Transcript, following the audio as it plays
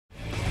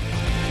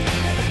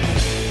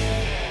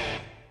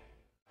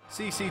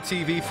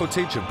CCTV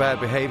footage of bad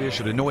behaviour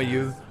should annoy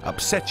you,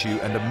 upset you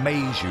and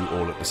amaze you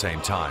all at the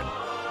same time.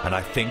 And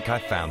I think I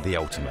found the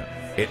ultimate.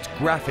 It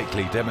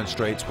graphically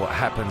demonstrates what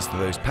happens to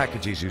those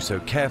packages you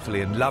so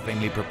carefully and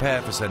lovingly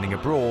prepare for sending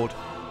abroad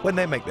when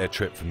they make their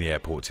trip from the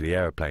airport to the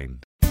aeroplane.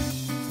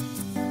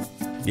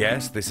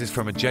 Yes, this is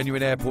from a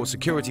genuine airport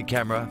security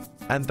camera,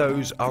 and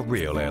those are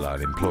real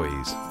airline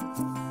employees.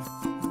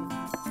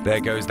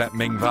 There goes that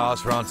Ming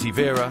vase for Auntie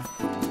Vera,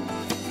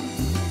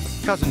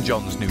 Cousin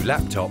John's new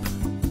laptop,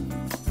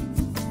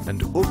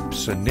 and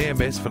oops, a near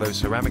miss for those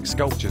ceramic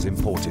sculptures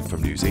imported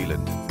from New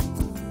Zealand.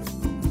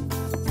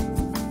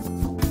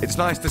 It's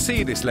nice to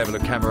see this level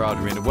of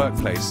camaraderie in a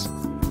workplace,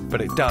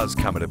 but it does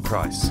come at a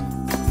price.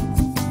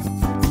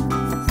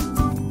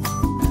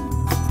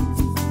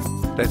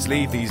 Let's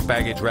leave these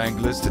baggage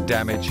wranglers to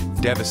damage,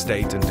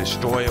 devastate and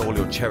destroy all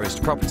your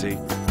cherished property,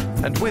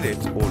 and with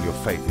it all your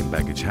faith in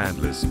baggage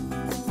handlers.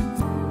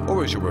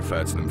 Or as you'll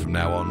refer to them from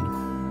now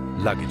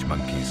on, luggage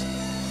monkeys.